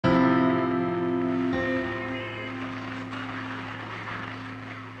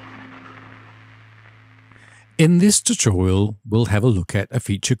In this tutorial, we'll have a look at a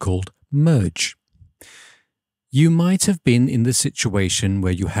feature called merge. You might have been in the situation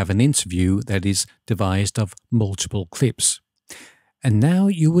where you have an interview that is devised of multiple clips, and now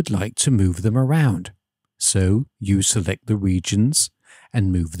you would like to move them around. So you select the regions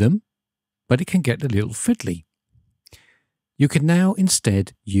and move them, but it can get a little fiddly. You can now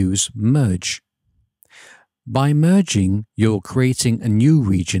instead use merge. By merging, you're creating a new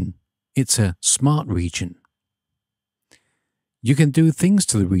region. It's a smart region. You can do things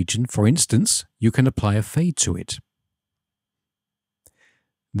to the region. For instance, you can apply a fade to it.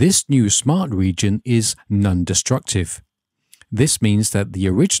 This new smart region is non-destructive. This means that the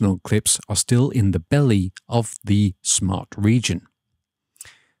original clips are still in the belly of the smart region.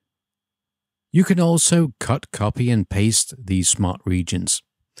 You can also cut, copy and paste these smart regions.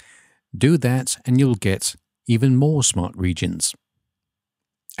 Do that and you'll get even more smart regions.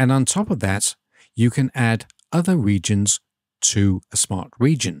 And on top of that, you can add other regions to a smart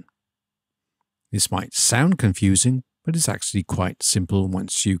region. This might sound confusing, but it's actually quite simple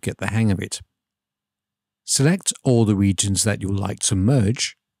once you get the hang of it. Select all the regions that you would like to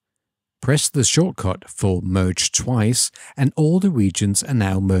merge, press the shortcut for merge twice, and all the regions are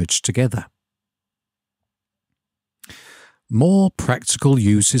now merged together. More practical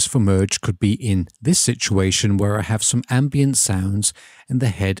uses for merge could be in this situation where I have some ambient sounds in the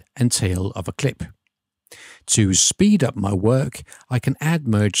head and tail of a clip. To speed up my work, I can add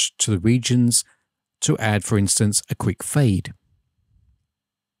merge to the regions to add, for instance, a quick fade.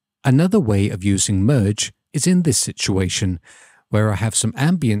 Another way of using merge is in this situation, where I have some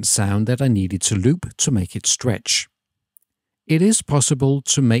ambient sound that I needed to loop to make it stretch. It is possible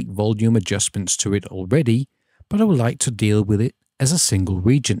to make volume adjustments to it already, but I would like to deal with it as a single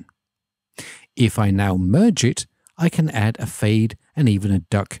region. If I now merge it, I can add a fade and even a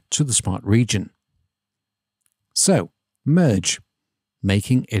duck to the smart region. So, merge,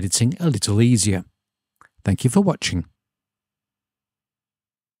 making editing a little easier. Thank you for watching.